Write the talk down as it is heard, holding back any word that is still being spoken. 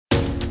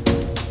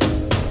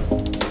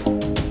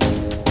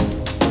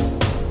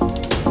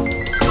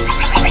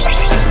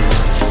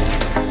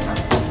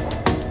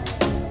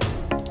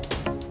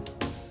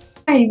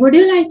Would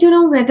you like to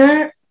know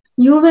whether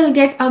you will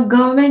get a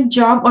government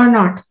job or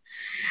not?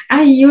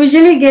 I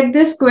usually get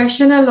this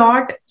question a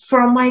lot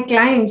from my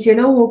clients,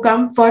 who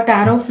come for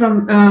tarot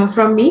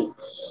from me,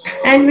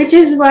 and which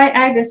is why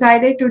I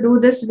decided to do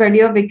this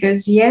video,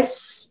 because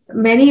yes,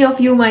 many of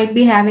you might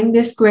be having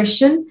this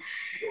question.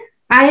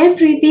 I am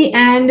Preeti,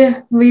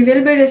 and we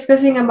will be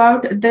discussing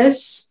about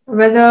this,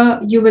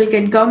 whether you will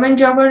get government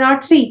job or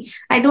not. See,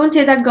 I don't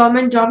say that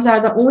government jobs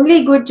are the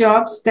only good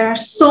jobs. There are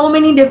so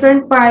many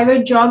different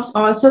private jobs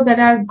also that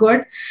are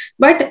good,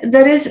 but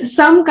there is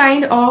some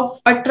kind of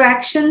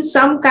attraction,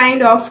 some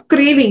kind of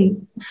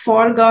craving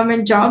for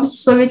government jobs.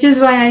 So which is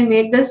why I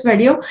made this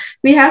video.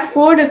 We have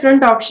 4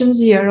 different options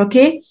here,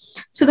 okay?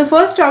 So the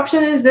first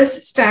option is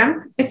this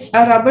stamp. It's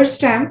a rubber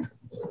stamp,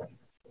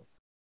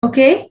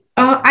 okay?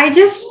 I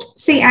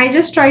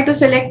just try to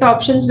select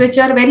options which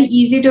are very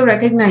easy to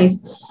recognize.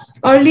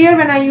 Earlier,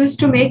 when I used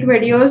to make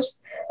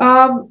videos,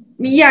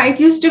 yeah, it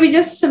used to be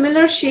just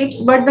similar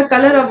shapes, but the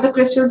color of the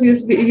crystals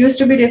used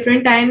to be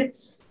different, and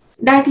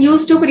that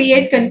used to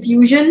create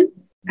confusion.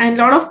 And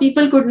a lot of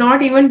people could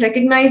not even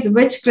recognize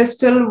which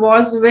crystal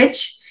was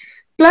which.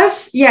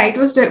 Plus, yeah, it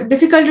was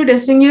difficult to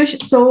distinguish.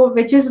 So,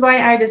 which is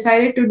why I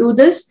decided to do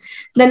this.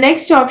 The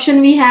next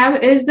option we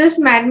have is this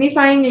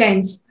magnifying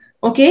lens.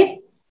 Okay.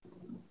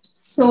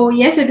 So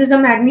yes, it is a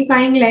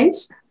magnifying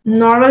lens,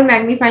 normal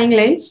magnifying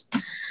lens.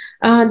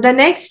 The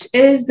next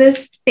is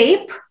this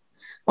tape.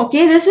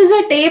 Okay, this is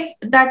a tape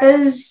that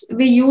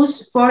we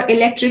use for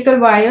electrical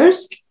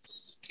wires.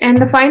 And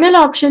the final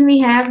option we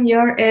have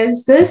here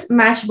is this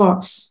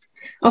matchbox.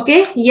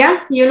 Okay,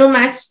 yeah,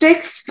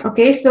 matchsticks.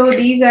 Okay, so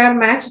these are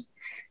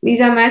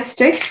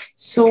matchsticks.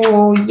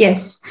 So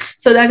yes,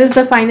 so that is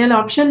the final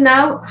option.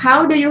 Now,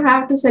 how do you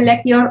have to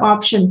select your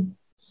option?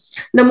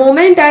 The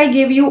moment I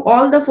give you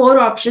all the 4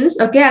 options,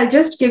 okay, I'll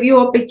just give you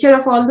a picture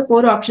of all the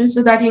 4 options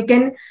so that you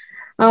can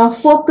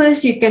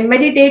focus, you can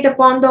meditate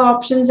upon the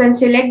options and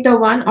select the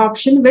one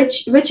option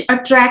which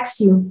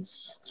attracts you.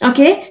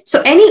 Okay,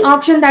 so any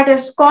option that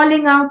is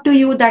calling out to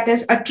you, that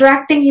is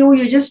attracting you,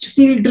 you just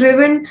feel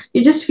driven,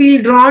 you just feel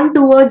drawn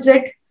towards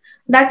it,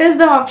 that is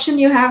the option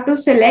you have to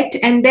select,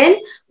 and then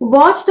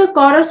watch the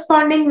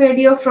corresponding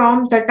video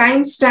from the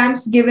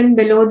timestamps given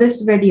below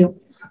this video.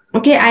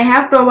 Okay, I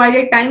have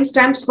provided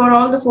timestamps for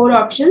all the 4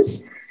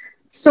 options.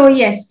 So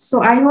yes,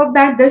 so I hope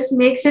that this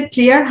makes it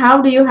clear. How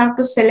do you have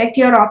to select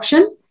your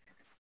option?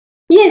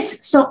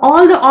 Yes, so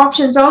all the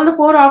options, all the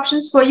 4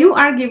 options for you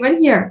are given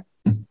here.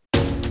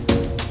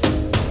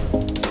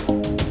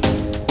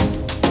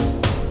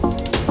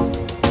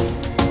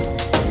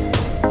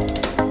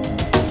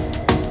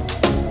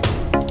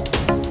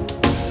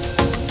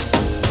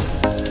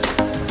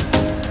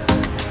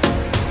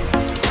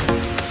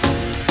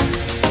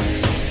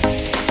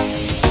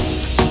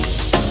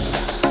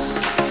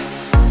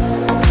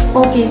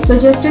 Okay, so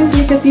just in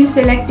case if you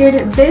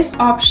selected this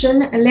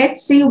option,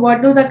 let's see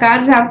what do the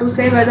cards have to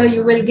say whether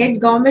you will get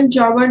government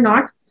job or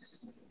not.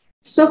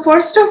 So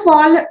first of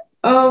all,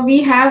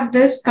 we have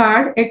this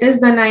card. It is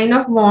the 9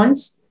 of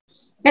Wands.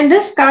 And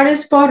this card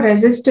is for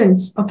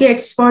resistance. Okay,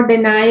 it's for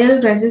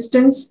denial,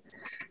 resistance,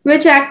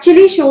 which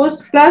actually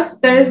shows, plus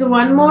there is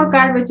one more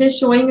card which is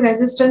showing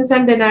resistance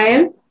and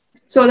denial.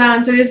 So the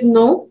answer is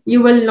no,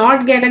 you will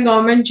not get a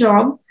government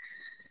job.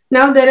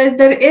 Now, there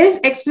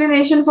is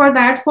explanation for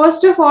that.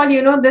 First of all,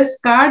 this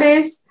card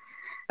is,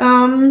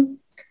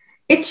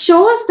 it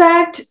shows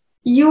that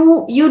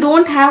you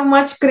don't have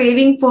much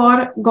craving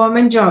for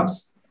government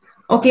jobs.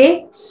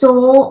 Okay,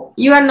 so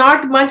you are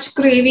not much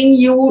craving,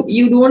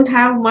 you don't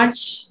have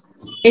much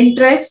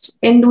interest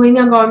in doing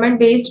a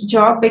government-based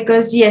job,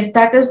 because yes,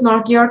 that is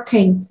not your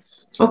thing.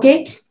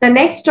 Okay, the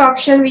next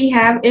option we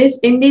have is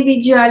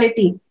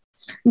individuality.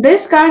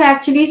 This card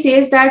actually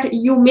says that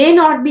you may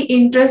not be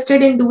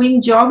interested in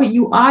doing job,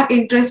 you are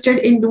interested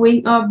in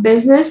doing a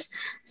business,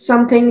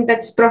 something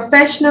that's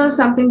professional,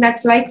 something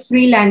that's like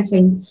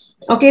freelancing.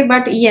 Okay,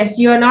 but yes,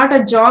 you are not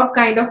a job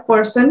kind of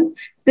person.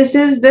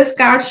 This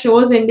card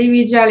shows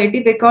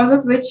individuality, because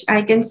of which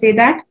I can say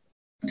that.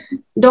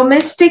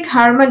 Domestic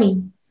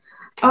harmony.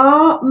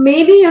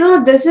 Maybe,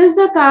 this is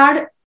the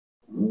card,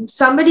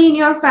 somebody in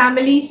your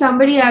family,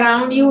 somebody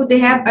around you, they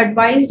have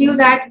advised you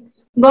that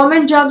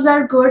government jobs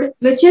are good,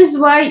 which is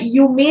why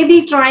you may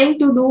be trying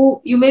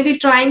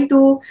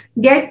to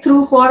get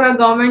through for a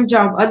government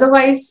job.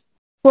 Otherwise,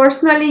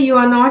 personally, you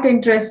are not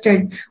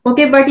interested.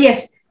 Okay, but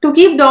yes, to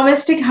keep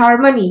domestic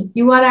harmony,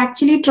 you are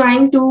actually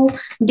trying to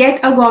get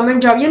a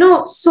government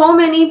job. So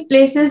many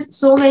places,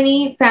 so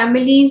many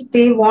families,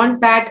 they want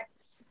that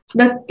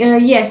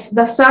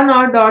the son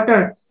or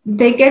daughter,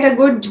 they get a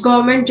good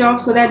government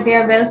job so that they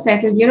are well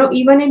settled.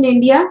 Even in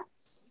India,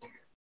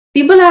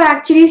 people are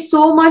actually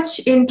so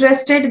much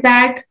interested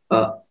that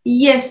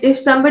yes, if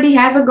somebody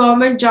has a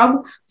government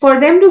job, for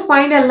them to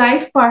find a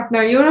life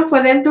partner,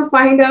 for them to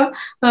find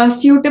a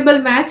suitable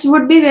match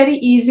would be very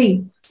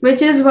easy,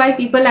 which is why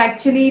people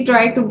actually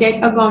try to get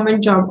a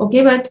government job.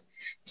 Okay, but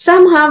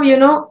somehow,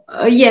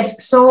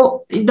 yes,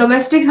 so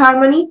domestic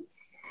harmony,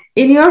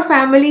 in your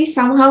family,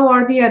 somehow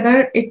or the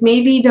other, it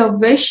may be the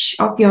wish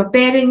of your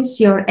parents,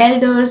 your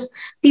elders,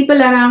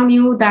 people around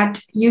you, that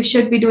you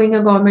should be doing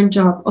a government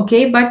job.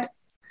 Okay, but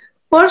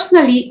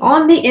personally,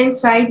 on the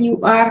inside, you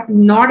are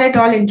not at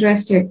all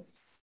interested.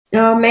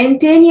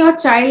 Maintain your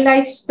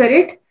childlike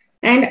spirit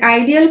and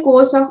ideal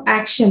course of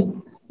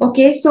action.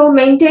 Okay, so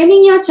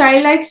maintaining your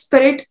childlike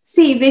spirit,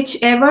 see,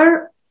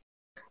 whichever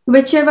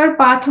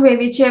pathway,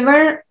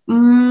 whichever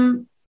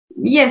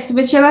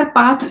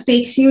path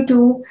takes you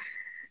to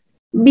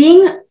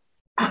being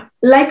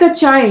like a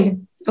child.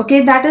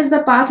 Okay, that is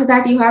the path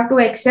that you have to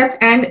accept,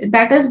 and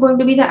that is going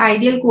to be the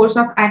ideal course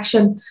of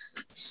action.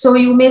 So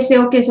you may say,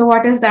 okay, so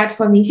what is that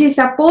for me? See,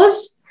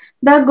 suppose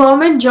the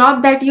government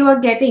job that you are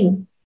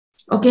getting,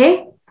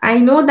 okay, I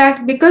know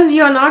that because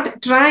you're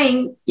not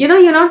trying,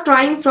 you're not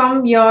trying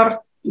from your,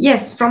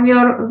 yes, from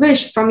your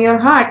wish, from your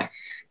heart,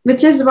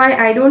 which is why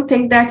I don't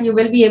think that you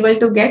will be able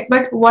to get.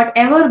 But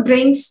whatever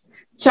brings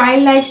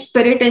childlike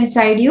spirit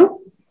inside you,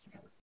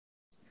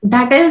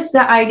 that is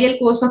the ideal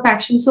course of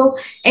action. So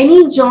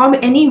any job,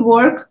 any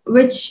work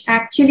which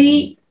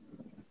actually,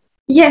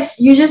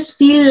 yes, you just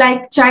feel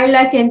like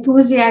childlike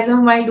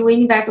enthusiasm while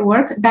doing that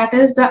work, that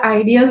is the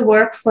ideal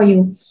work for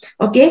you.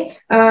 Okay,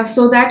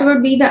 so that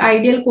would be the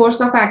ideal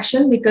course of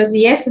action, because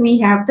yes, we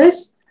have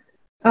this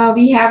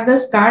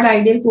card,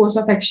 ideal course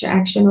of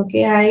action.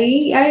 Okay,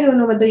 I don't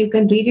know whether you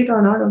can read it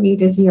or not. Okay,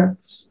 it is here,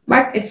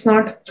 but it's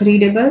not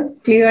readable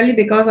clearly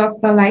because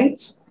of the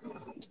lights.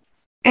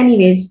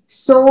 Anyways,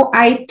 so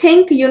I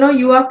think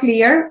you are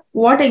clear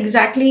what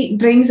exactly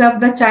brings up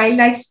the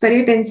childlike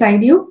spirit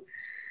inside you.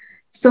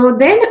 So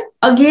then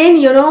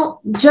again,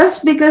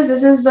 just because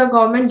this is the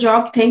government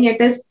job thing, it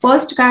is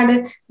first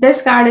card.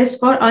 This card is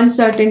for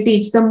uncertainty.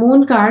 It's the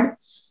moon card.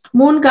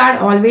 Moon card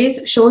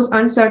always shows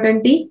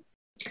uncertainty.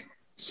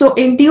 So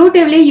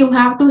intuitively, you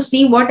have to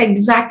see what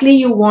exactly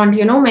you want.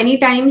 Many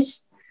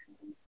times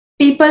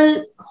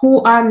people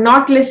who are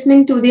not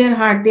listening to their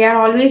heart, they are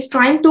always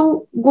trying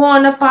to go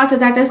on a path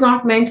that is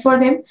not meant for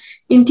them.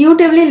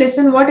 Intuitively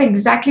listen, what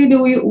exactly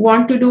do you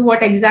want to do?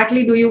 What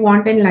exactly do you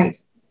want in life?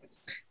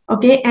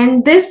 Okay,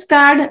 and this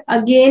card,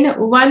 again,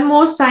 one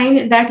more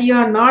sign that you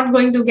are not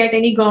going to get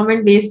any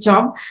government based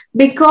job,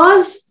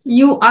 because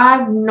you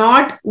are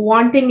not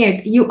wanting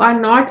it. You are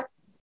not,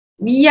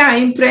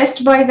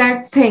 impressed by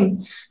that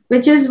thing,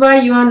 which is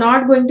why you are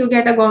not going to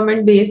get a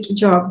government based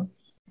job.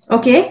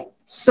 Okay,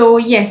 so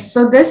yes,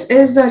 so this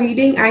is the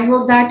reading. I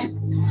hope that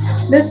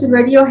this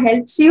video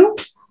helps you.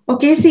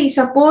 Okay, see,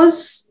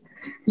 suppose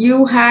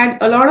you had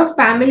a lot of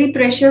family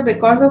pressure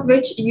because of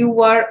which you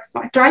were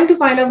trying to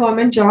find a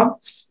government job.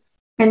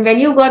 And when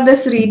you got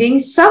this reading,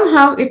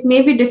 somehow it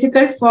may be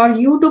difficult for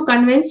you to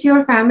convince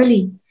your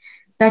family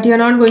that you're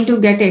not going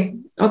to get it.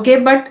 Okay,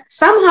 but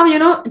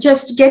somehow,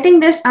 just getting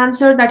this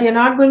answer that you're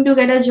not going to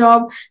get a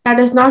job, that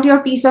is not your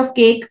piece of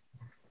cake,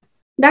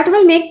 that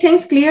will make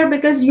things clear,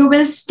 because you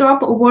will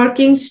stop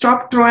working,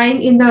 stop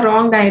trying in the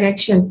wrong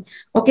direction.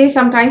 Okay,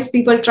 sometimes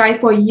people try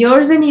for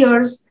years and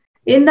years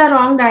in the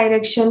wrong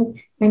direction,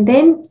 and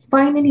then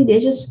finally they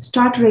just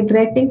start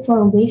regretting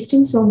for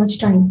wasting so much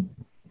time.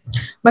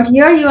 But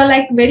here you are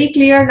like very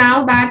clear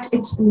now that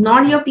it's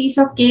not your piece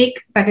of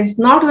cake, that is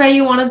not where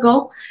you want to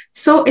go.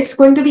 So it's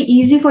going to be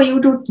easy for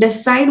you to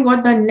decide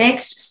what the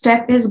next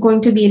step is going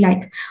to be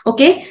like.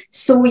 Okay,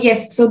 so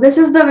yes, so this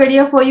is the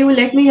video for you.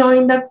 Let me know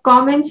in the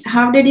comments,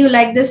 how did you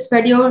like this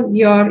video,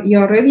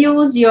 your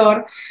reviews,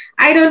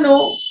 I don't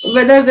know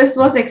whether this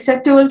was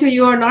acceptable to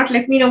you or not.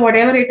 Let me know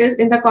whatever it is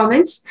in the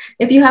comments.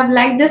 If you have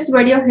liked this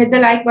video, hit the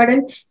like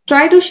button.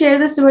 Try to share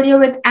this video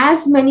with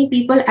as many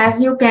people as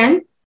you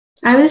can.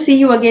 I will see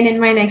you again in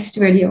my next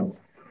video.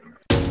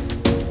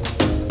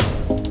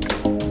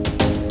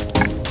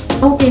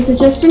 Okay, so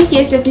just in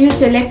case if you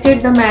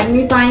selected the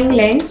magnifying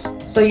lens,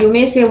 so you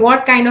may say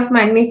what kind of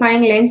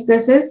magnifying lens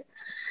this is.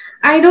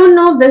 I don't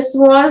know,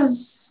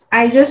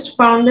 I just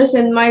found this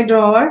in my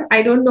drawer.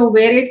 I don't know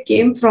where it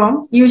came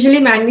from. Usually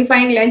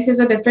magnifying lens is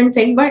a different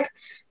thing, but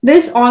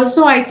this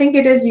also, I think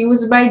it is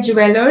used by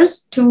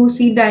jewelers to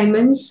see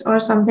diamonds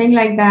or something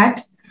like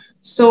that.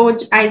 So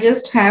I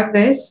just have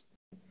this.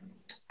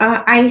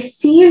 I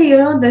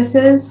feel, this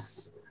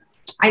is,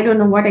 I don't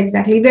know what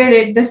exactly, where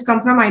did this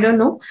come from? I don't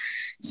know.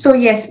 So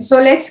yes,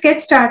 so let's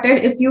get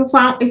started. If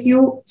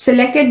you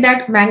selected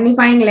that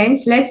magnifying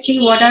lens, let's see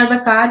what are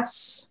the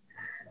cards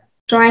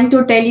trying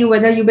to tell you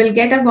whether you will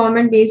get a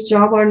government-based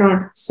job or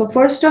not. So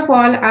first of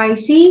all, I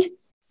see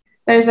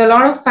there is a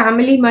lot of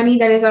family money.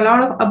 There is a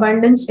lot of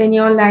abundance in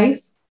your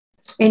life,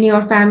 in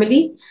your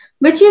family,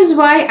 which is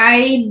why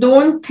I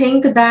don't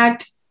think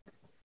that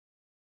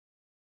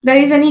there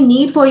is any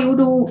need for you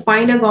to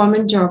find a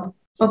government job.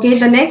 Okay,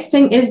 the next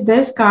thing is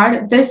this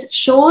card. This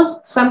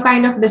shows some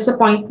kind of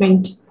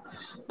disappointment.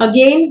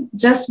 Again,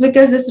 just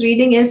because this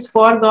reading is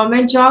for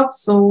government job,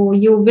 so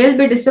you will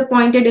be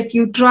disappointed if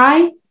you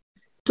try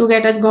to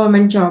get a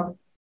government job.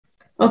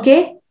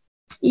 Okay,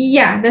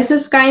 yeah, this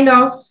is kind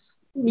of,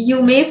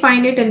 you may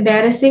find it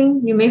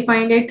embarrassing, you may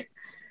find it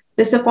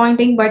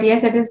disappointing, but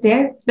yes, it is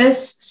there.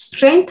 This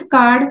strength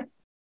card,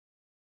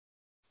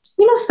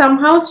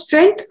 somehow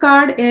strength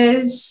card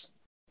is,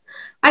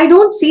 I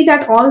don't see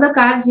that all the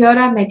cards here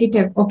are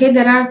negative. Okay,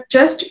 there are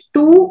just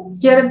two.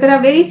 There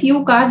are very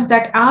few cards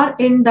that are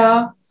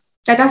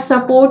that are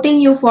supporting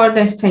you for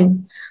this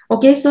thing.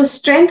 Okay, so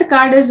strength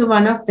card is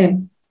one of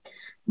them.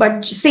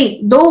 But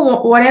see,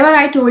 though whatever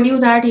I told you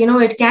that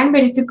it can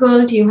be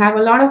difficult. You have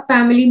a lot of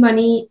family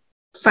money,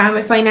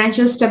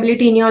 financial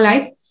stability in your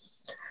life.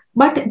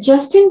 But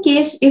just in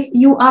case, if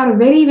you are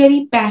very,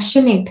 very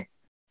passionate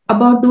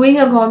about doing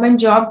a government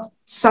job,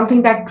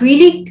 something that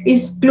really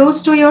is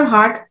close to your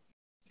heart,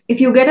 if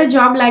you get a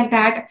job like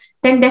that,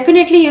 then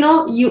definitely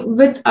you,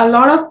 with a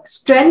lot of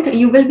strength,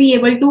 you will be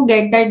able to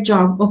get that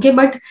job. Okay,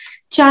 but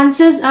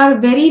chances are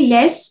very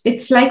less.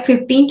 It's like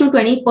 15 to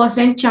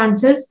 20%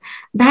 chances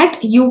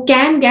that you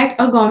can get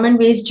a government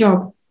based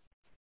job.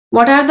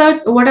 What are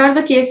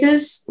the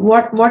cases?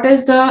 What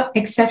is the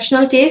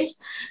exceptional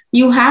case?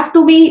 You have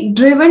to be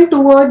driven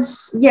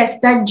towards, yes,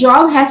 that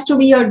job has to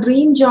be your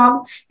dream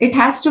job. It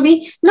has to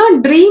be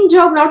not dream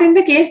job, not in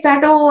the case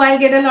that, oh, I'll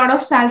get a lot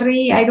of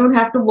salary, I don't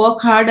have to work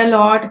hard a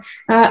lot,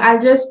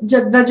 I'll just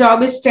the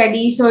job is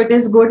steady, so it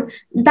is good.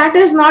 That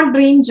is not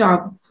dream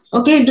job.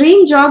 Okay,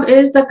 dream job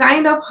is the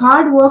kind of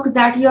hard work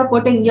that you are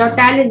putting, your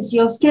talents,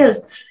 your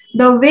skills,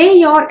 the way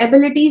your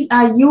abilities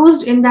are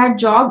used in that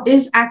job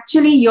is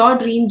actually your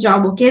dream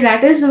job. Okay,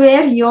 that is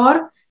where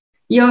your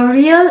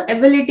real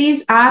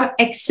abilities are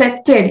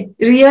accepted,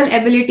 real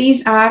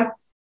abilities are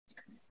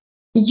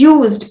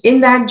used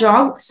in that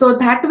job. So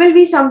that will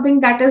be something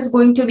that is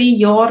going to be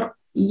your,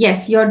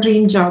 yes, your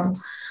dream job.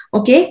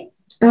 Okay,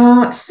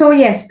 so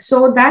yes,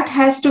 so that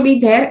has to be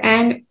there.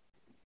 And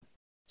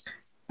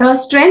the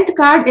strength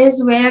card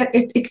is where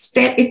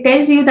it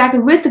tells you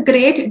that with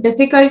great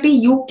difficulty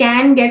you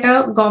can get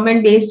a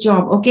government based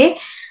job. Okay,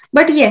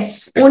 but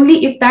yes,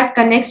 only if that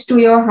connects to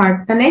your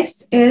heart. The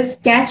next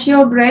is catch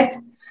your breath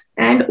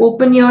and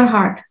open your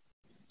heart.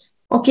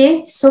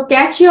 Okay, so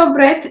catch your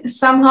breath.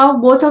 Somehow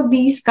both of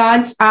these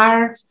cards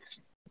are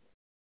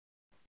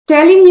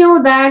telling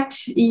you that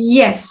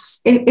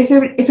yes, if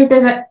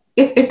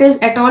it is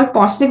at all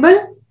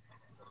possible,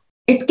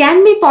 it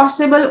can be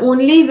possible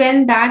only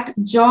when that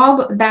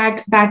job,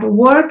 that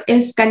work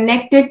is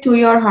connected to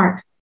your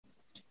heart.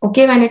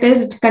 Okay, when it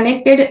is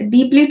connected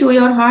deeply to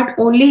your heart,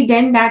 only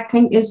then that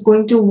thing is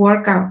going to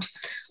work out.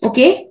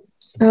 Okay,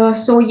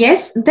 so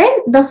yes, then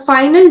the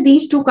final,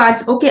 these two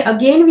cards. Okay,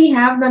 again we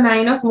have the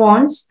Nine of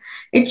Wands.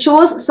 It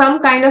shows some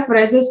kind of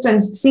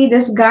resistance. See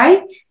this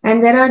guy,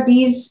 and there are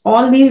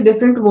all these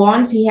different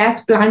wands he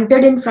has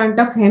planted in front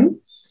of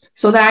him,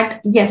 so that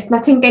yes,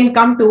 nothing can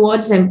come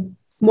towards him.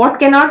 What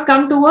cannot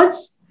come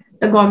towards?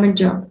 The government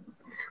job.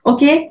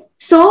 Okay,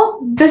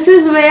 so this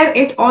is where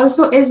it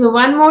also is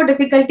one more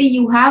difficulty.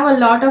 You have a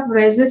lot of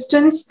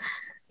resistance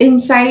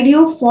inside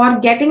you for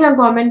getting a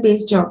government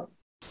based job.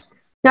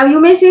 Now you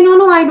may say,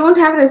 no, I don't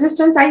have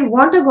resistance, I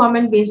want a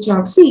government based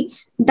job. See,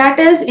 that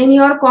is in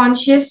your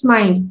conscious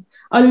mind.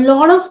 A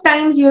lot of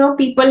times,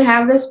 people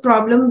have this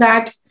problem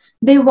that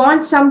they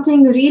want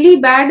something really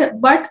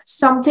bad, but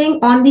something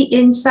on the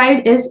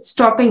inside is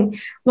stopping.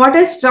 What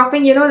is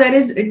stopping? There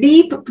is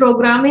deep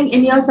programming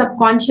in your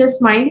subconscious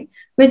mind,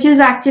 which is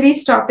actually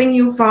stopping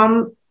you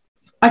from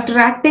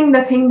attracting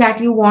the thing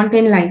that you want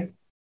in life.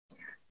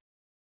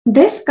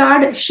 This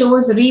card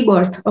shows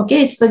rebirth.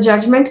 Okay, it's the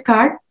Judgment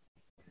card.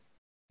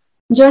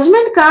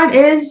 Judgment card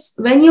is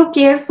when you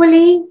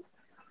carefully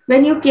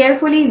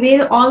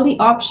weigh all the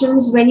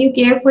options, when you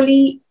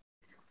carefully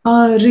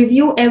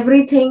review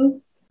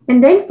everything,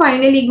 and then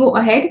finally go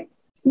ahead.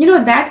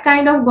 That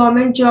kind of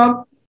government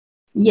job,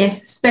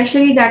 yes,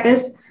 especially that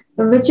is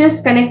which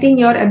is connecting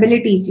your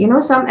abilities.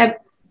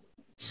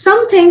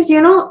 Some things,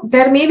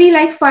 there may be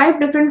like 5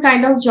 different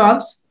kind of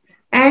jobs,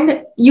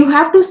 and you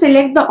have to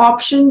select the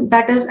option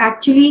that is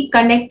actually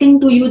connecting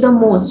to you the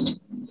most.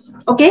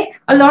 Okay,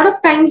 a lot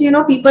of times,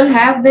 people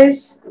have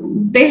this,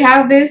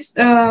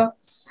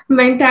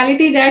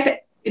 mentality that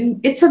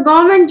it's a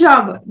government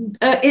job.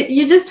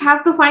 You just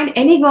have to find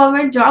any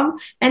government job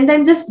and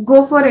then just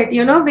go for it,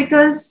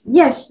 because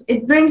yes,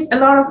 it brings a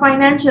lot of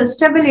financial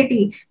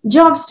stability,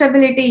 job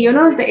stability,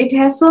 it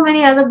has so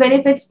many other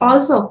benefits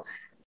also.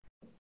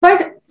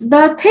 But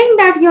the thing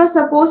that you're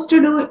supposed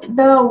to do,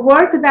 the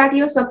work that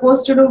you're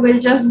supposed to do will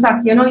just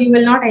suck, you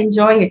will not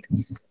enjoy it.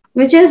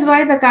 Which is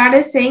why the card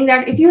is saying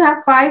that if you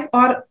have 5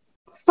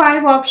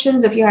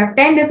 options, if you have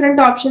 10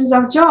 different options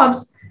of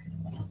jobs,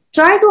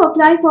 try to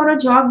apply for a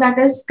job that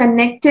is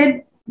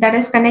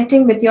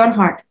connecting with your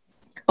heart.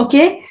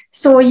 Okay,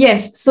 so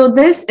yes, so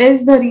this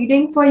is the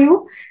reading for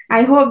you.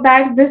 I hope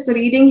that this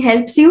reading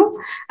helps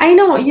you. I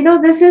know,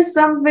 this is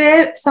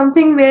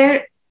something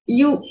where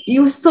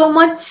you so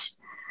much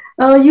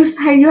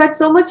you had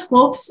so much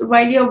hopes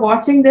while you're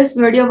watching this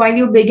video, while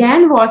you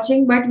began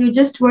watching, but you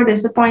just were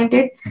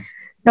disappointed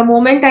the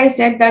moment I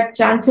said that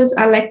chances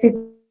are like 50.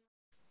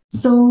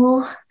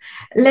 So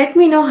let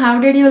me know, how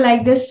did you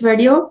like this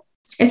video?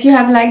 If you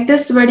have liked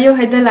this video,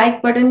 hit the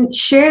like button,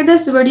 share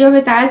this video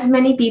with as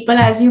many people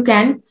as you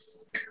can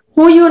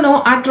who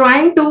are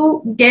trying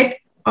to get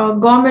a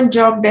government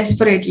job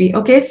desperately.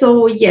 Okay,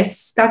 so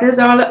yes, that is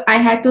all I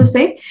had to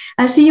say.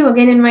 I'll see you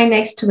again in my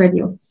next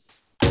video.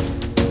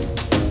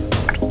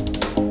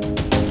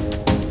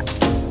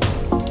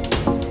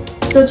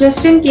 So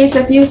just in case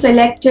if you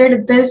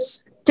selected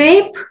this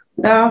tape,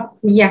 the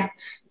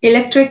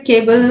electric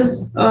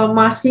cable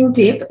masking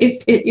tape,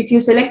 if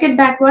you selected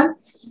that one,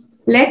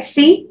 let's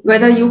see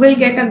whether you will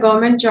get a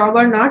government job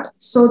or not.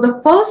 So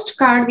the first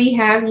card we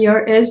have here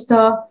is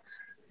the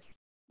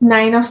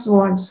Nine of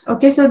Swords.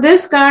 Okay, so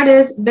this card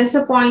is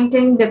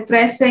disappointing,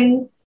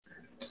 depressing,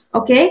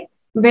 okay,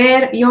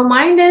 where your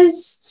mind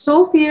is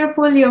so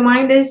fearful, your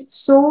mind is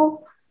so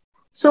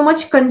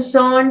much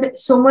concerned,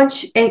 so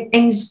much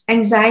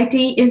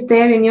anxiety is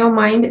there in your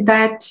mind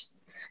that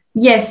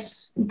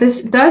yes,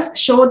 this does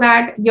show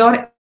that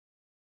your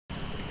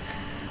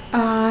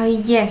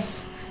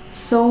yes.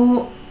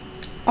 So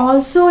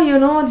also, you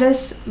know,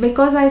 this,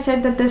 because I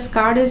said that this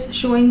card is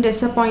showing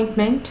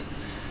disappointment,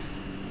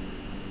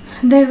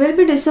 there will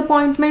be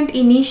disappointment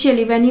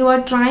initially when you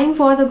are trying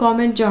for the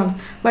government job,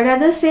 but at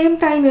the same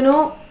time, you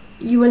know,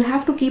 you will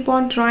have to keep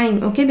on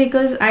trying, okay,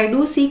 because I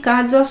do see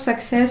cards of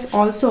success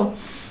also.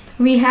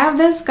 We have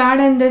this card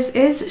and this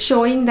is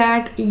showing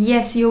that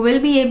yes, you will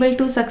be able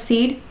to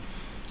succeed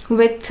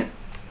with,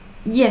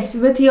 yes,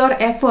 with your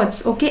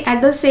efforts, okay.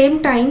 At the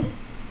same time,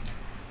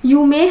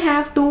 you may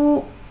have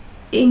to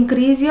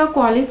increase your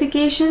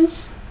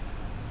qualifications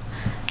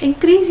in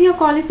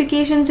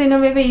a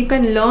way where you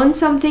can learn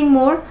something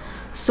more,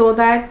 so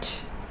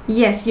that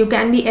yes, you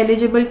can be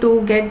eligible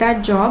to get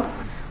that job.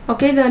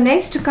 Okay, the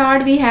next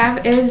card we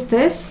have is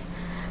this.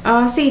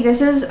 See,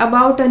 this is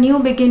about a new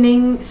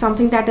beginning,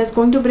 something that is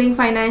going to bring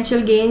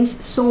financial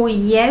gains. So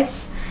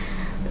yes,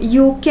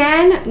 you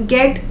can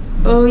get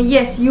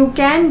you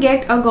can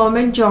get a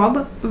government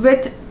job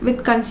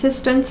with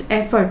consistent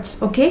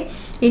efforts, okay.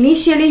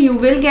 Initially you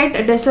will get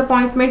a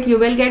disappointment, you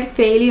will get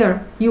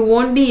failure, you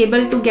won't be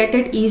able to get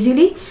it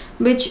easily,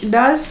 which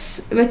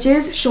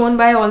is shown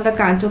by all the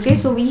cards, okay.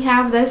 So we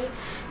have this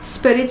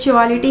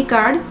spirituality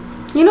card.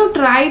 You know,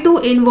 try to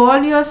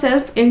involve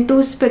yourself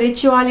into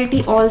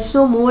spirituality,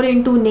 also more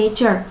into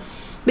nature,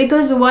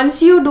 because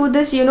once you do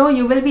this, you know,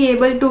 you will be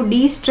able to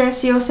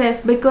de-stress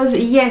yourself, because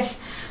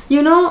yes,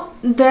 you know,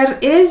 there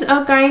is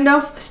a kind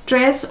of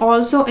stress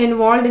also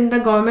involved in the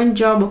government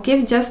job,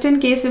 okay. Just in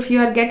case if you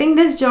are getting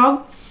this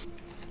job,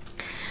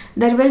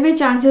 there will be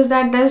chances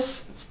that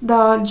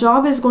the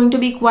job is going to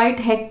be quite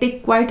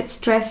hectic, quite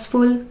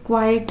stressful,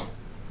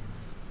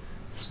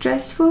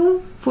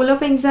 full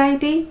of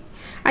anxiety.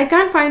 I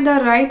can't find the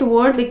right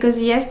word, because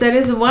yes, there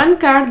is one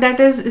card that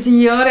is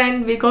here,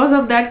 and because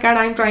of that card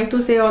I'm trying to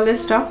say all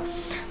this stuff.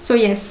 So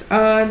yes,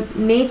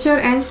 nature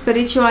and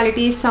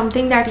spirituality is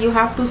something that you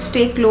have to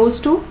stay close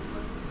to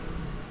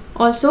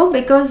also,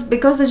 because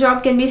the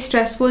job can be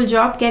stressful,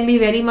 job can be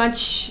very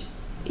much,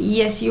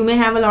 yes, you may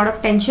have a lot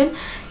of tension.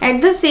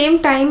 At the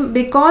same time,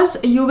 because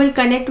you will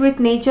connect with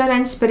nature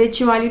and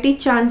spirituality,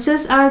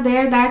 chances are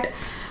there that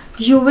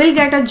you will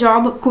get a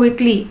job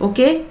quickly,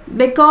 okay,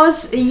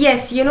 because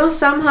yes, you know,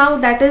 somehow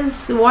that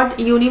is what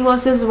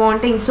universe is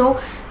wanting. So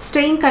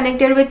staying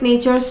connected with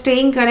nature,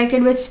 staying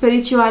connected with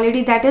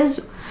spirituality, that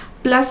is,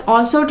 plus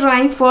also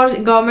trying for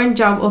government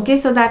job, okay,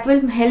 so that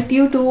will help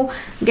you to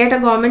get a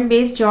government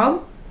based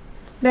job.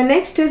 The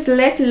next is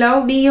let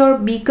love be your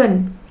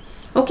beacon,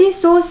 okay.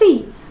 So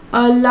see,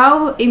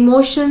 love,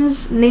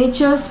 emotions,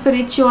 nature,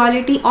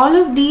 spirituality, all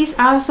of these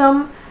are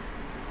some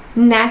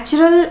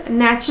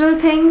natural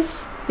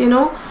things, you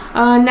know.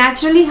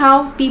 Naturally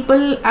how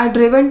people are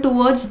driven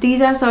towards,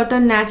 these are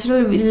certain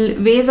natural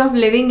ways of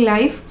living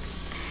life,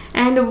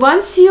 and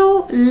once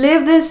you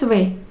live this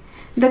way,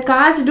 the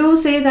cards do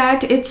say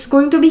that it's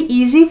going to be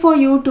easy for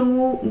you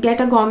to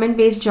get a government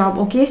based job,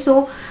 okay.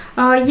 So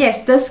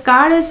yes, this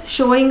card is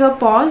showing a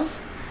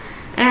pause,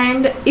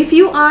 and if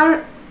you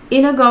are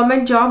in a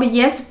government job,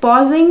 yes,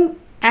 pausing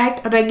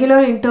at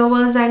regular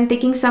intervals and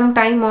taking some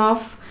time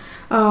off,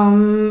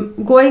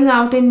 going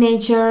out in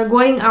nature,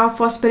 going out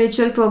for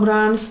spiritual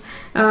programs,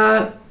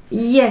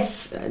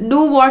 yes,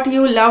 do what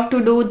you love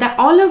to do, that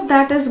all of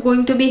that is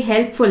going to be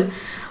helpful,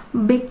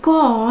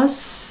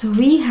 because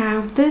we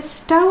have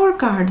this Tower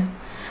card,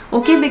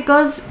 okay.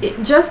 Because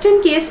just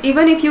in case,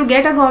 even if you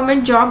get a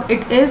government job,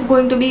 it is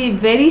going to be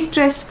very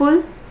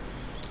stressful,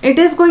 it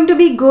is going to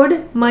be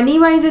good money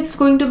wise, it's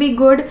going to be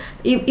good,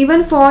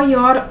 even for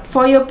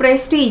your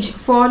prestige,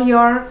 for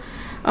your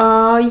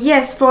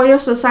yes, for your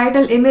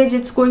societal image,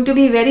 it's going to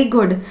be very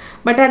good.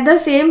 But at the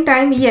same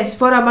time, yes,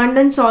 for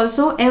abundance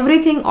also,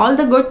 everything, all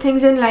the good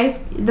things in life,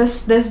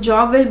 this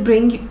job will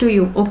bring to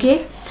you,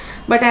 okay.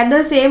 But at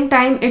the same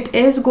time, it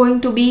is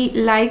going to be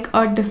like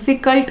a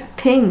difficult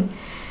thing,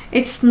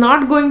 it's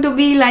not going to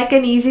be like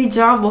an easy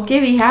job, okay.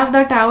 We have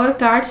the Tower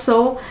card.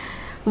 So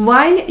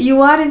while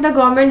you are in the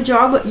government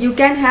job, you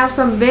can have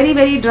some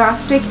very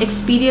drastic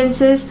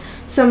experiences,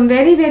 some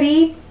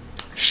very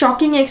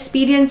shocking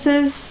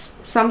experiences,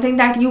 something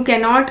that you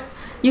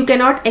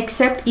cannot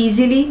accept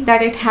easily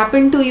that it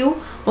happened to you,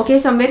 okay.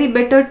 Some very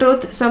bitter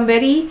truth, some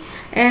very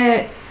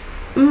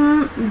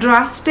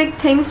drastic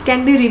things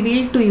can be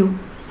revealed to you.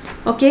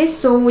 Okay,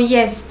 so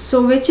yes,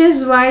 so which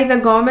is why the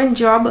government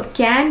job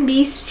can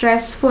be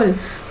stressful.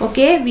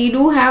 Okay, we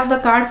do have the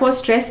card for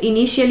stress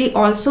initially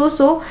also,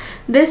 so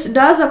this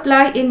does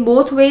apply in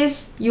both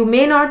ways. You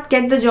may not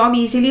get the job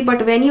easily,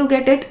 but when you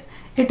get it,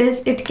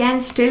 it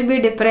can still be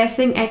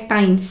depressing at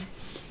times.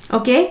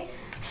 Okay,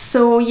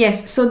 so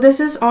yes, so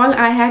this is all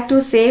I had to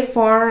say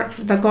for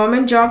the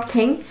government job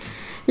thing.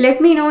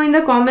 Let me know in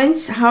the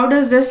comments, how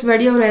does this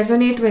video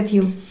resonate with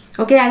you?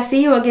 Okay, I'll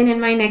see you again in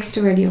my next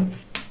video.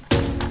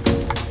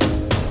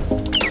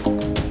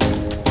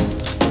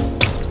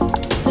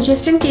 So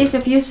just in case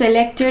if you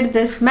selected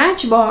this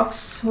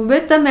matchbox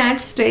with the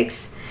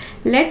matchsticks,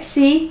 let's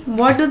see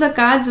what do the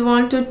cards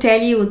want to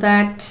tell you,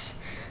 that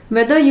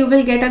whether you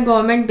will get a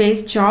government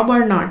based job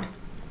or not.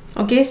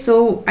 Okay,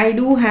 so I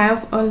do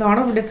have a lot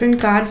of different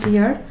cards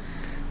here.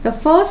 The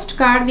first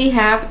card we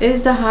have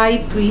is the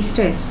High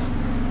Priestess,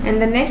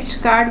 and the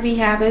next card we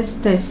have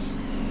is this.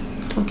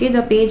 Okay,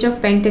 the Page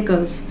of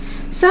Pentacles.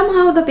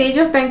 Somehow the Page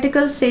of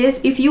Pentacles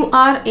says if you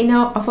are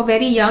of a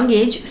very young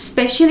age,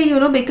 especially, you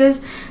know,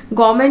 because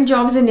government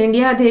jobs in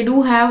India, they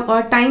do have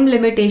a time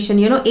limitation,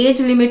 you know, age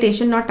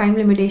limitation, not time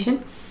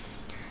limitation.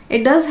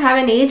 It does have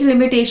an age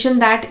limitation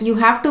that you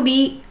have to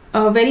be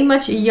very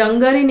much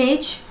younger in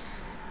age,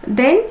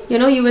 then, you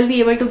know, you will be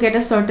able to get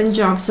a certain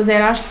job. So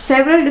there are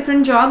several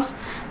different jobs.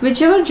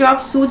 Whichever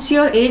job suits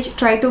your age,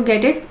 try to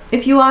get it.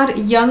 If you are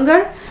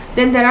younger,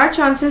 then there are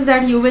chances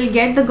that you will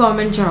get the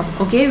government job,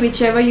 okay,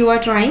 whichever you are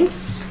trying.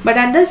 But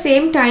at the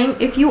same time,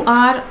 if you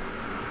are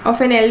of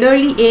an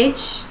elderly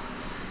age,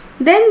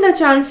 then the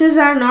chances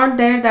are not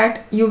there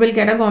that you will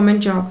get a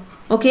government job.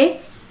 Okay,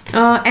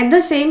 at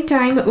the same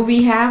time,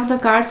 we have the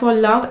card for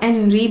Love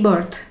and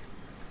Rebirth.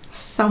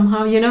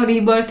 Somehow, you know,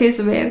 rebirth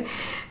is where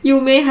you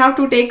may have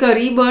to take a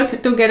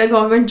rebirth to get a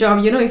government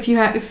job, you know, if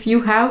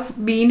you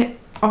have been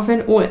of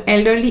an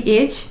elderly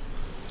age.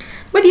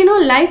 But you know,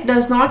 life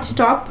does not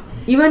stop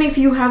even if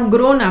you have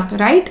grown up,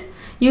 right?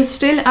 You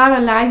still are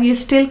alive, you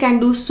still can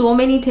do so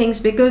many things,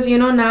 because you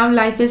know, now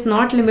life is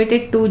not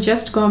limited to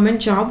just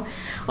government job.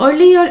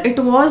 Earlier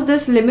it was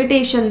this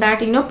limitation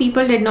that, you know,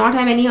 people did not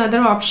have any other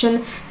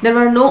option. There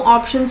were no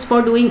options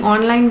for doing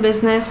online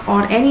business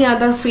or any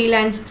other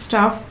freelance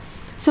stuff,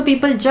 so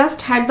people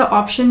just had the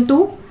option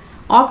to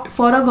opt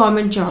for a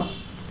government job.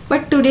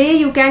 But today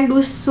you can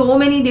do so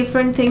many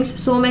different things,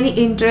 so many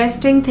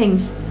interesting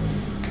things.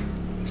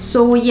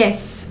 So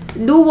yes,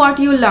 do what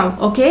you love.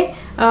 Okay,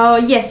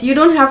 yes, you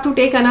don't have to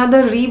take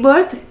another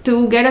rebirth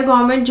to get a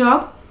government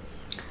job.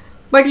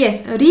 But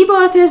yes,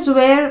 rebirth is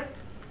where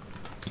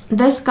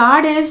this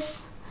card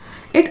is.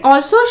 It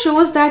also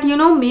shows that, you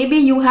know, maybe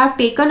you have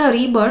taken a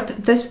rebirth.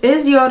 This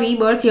is your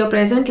rebirth, your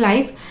present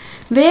life,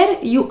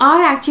 where you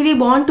are actually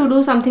born to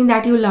do something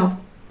that you love.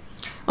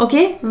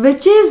 Okay,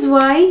 which is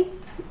why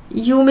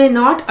you may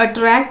not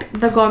attract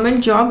the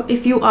government job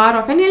if you are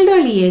of an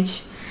elderly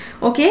age.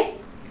 Okay,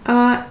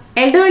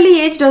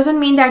 elderly age doesn't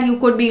mean that you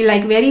could be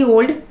like very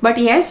old, but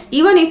yes,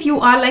 even if you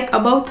are like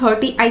above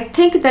 30, I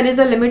think there is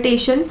a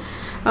limitation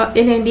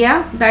in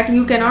India that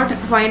you cannot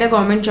find a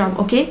government job.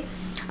 Okay,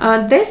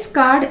 this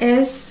card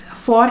is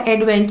for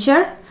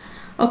adventure.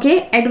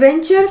 Okay,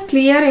 adventure,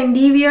 clear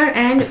endeavor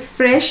and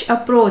fresh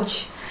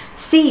approach.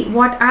 See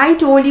what I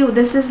told you,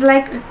 this is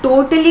like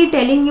totally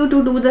telling you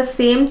to do the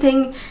same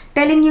thing,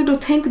 telling you to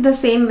think the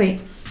same way.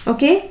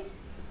 Okay,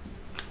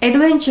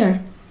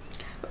 adventure.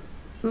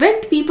 When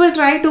people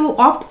try to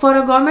opt for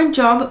a government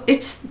job,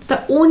 it's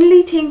the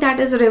only thing that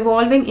is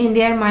revolving in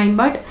their mind,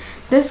 but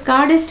this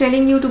card is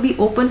telling you to be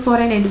open for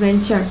an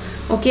adventure.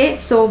 Okay,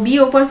 so be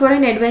open for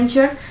an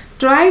adventure.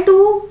 Try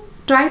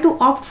to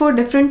opt for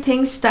different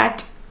things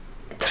that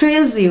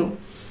thrills you.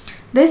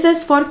 This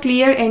is for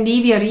clear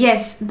endeavor.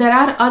 Yes, there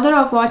are other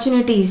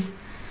opportunities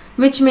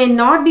which may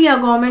not be a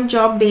government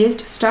job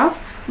based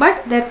stuff,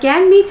 but there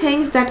can be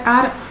things that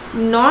are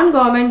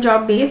non-government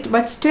job based,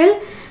 but still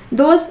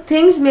those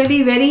things may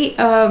be very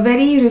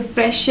very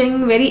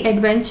refreshing, very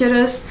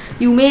adventurous.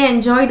 You may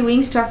enjoy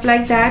doing stuff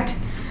like that.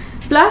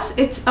 Plus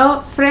it's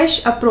a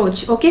fresh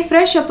approach. Okay,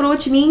 fresh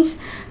approach means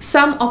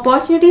some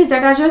opportunities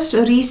that are just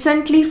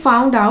recently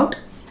found out,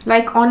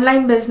 like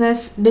online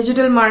business,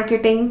 digital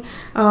marketing,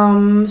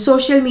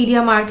 social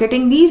media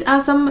marketing. These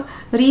are some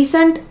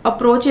recent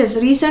approaches,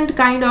 recent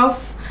kind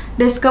of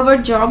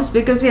discovered jobs,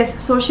 because yes,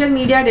 social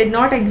media did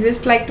not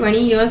exist like 20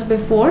 years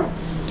before.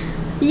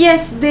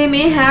 Yes, they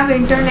may have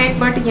internet,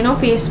 but you know,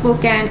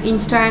 Facebook and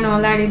Insta and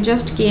all that, it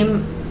just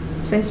came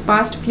since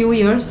past few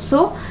years.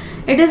 So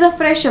it is a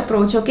fresh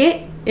approach.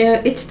 Okay,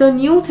 it's the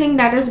new thing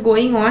that is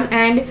going on,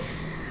 and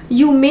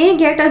you may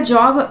get a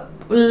job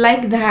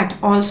like that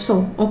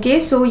also. Okay,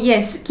 so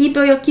yes, keep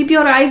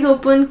your eyes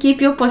open,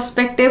 keep your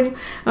perspective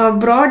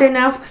broad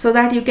enough so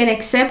that you can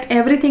accept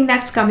everything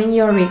that's coming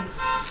your way.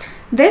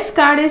 This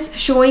card is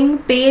showing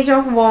Page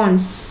of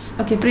Wands.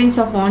 Okay, Prince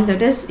of Wands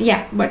it is.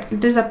 Yeah, but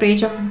it is a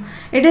page of,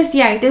 it is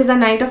the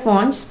Knight of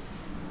Wands.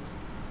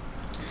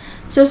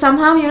 So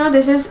somehow, you know,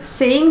 this is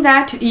saying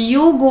that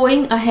you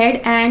going ahead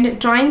and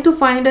trying to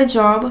find a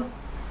job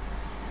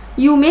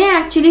You may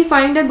actually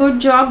find a good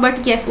job,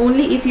 but yes,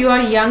 only if you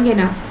are young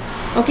enough.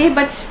 Okay,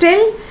 but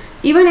still,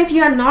 even if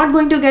you are not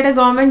going to get a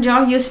government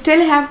job, you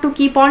still have to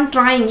keep on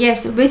trying.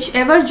 Yes,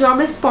 whichever job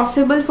is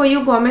possible for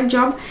you, government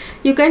job,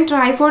 you can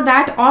try for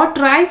that, or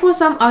try for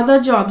some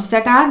other jobs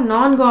that are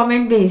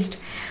non-government based.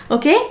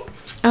 Okay,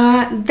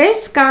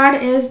 this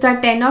card is the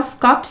Ten of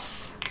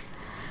Cups.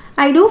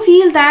 I do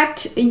feel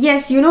that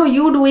yes, you know,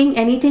 you doing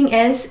anything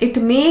else,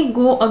 it may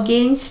go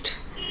against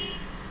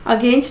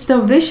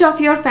the wish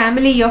of your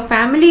family. Your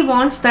family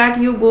wants that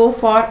you go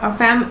for a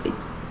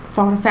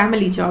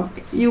family job,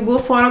 you go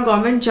for a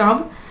government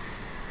job,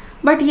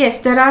 but yes,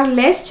 there are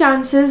less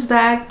chances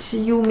that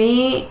you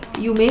may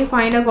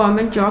find a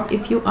government job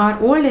if you are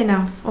old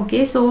enough.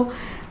 Okay, so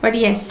but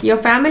yes, your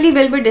family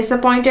will be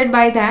disappointed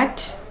by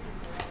that,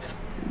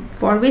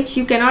 for which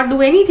you cannot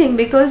do anything,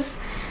 because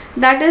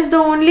that is the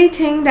only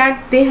thing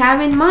that they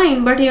have in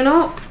mind. But you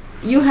know,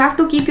 you have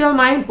to keep your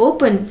mind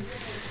open,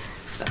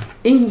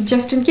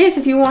 just in case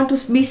if you want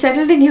to be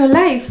settled in your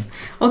life.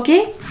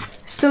 Okay,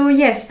 so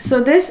yes,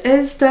 so this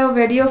is the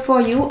video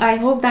for you. I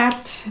hope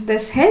that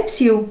this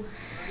helps you.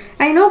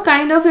 I know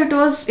kind of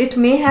it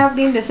may have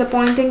been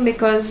disappointing,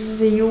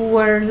 because you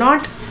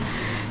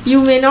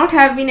may not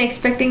have been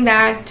expecting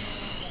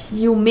that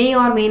you may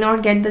or may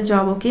not get the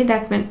job. Okay,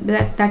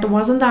 that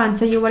wasn't the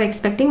answer you were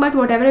expecting, but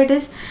whatever it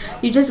is,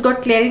 you just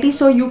got clarity,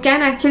 so you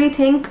can actually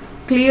think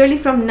clearly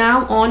from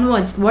now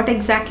onwards what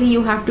exactly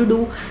you have to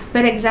do,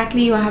 where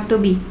exactly you have to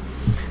be.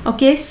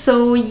 Okay,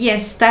 so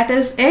yes, that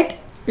is it.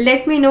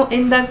 Let me know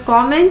in the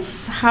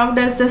comments, how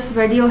does this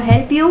video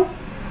help you,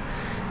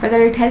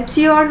 whether it helps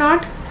you or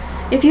not.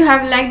 If you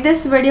have liked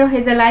this video,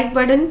 hit the like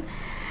button.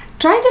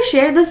 Try to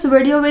share this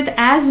video with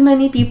as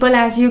many people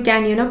as you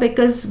can, you know,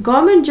 because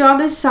government job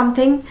is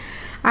something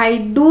I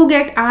do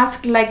get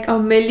asked like a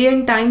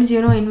million times,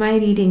 you know, in my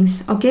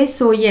readings. Okay,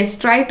 so yes,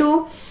 try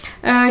to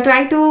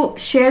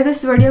share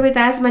this video with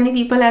as many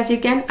people as you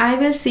can. I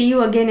will see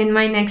you again in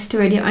my next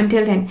video.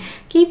 Until then,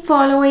 keep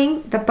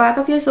following the path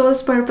of your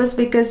soul's purpose,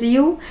 because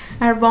you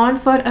are born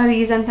for a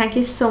reason. Thank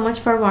you so much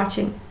for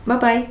watching. Bye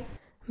bye.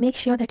 Make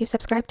sure that you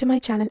subscribe to my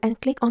channel and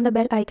click on the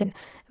bell icon.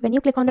 When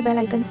you click on the bell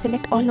icon,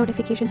 select all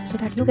notifications so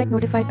that you get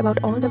notified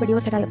about all the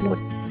videos that I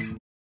upload.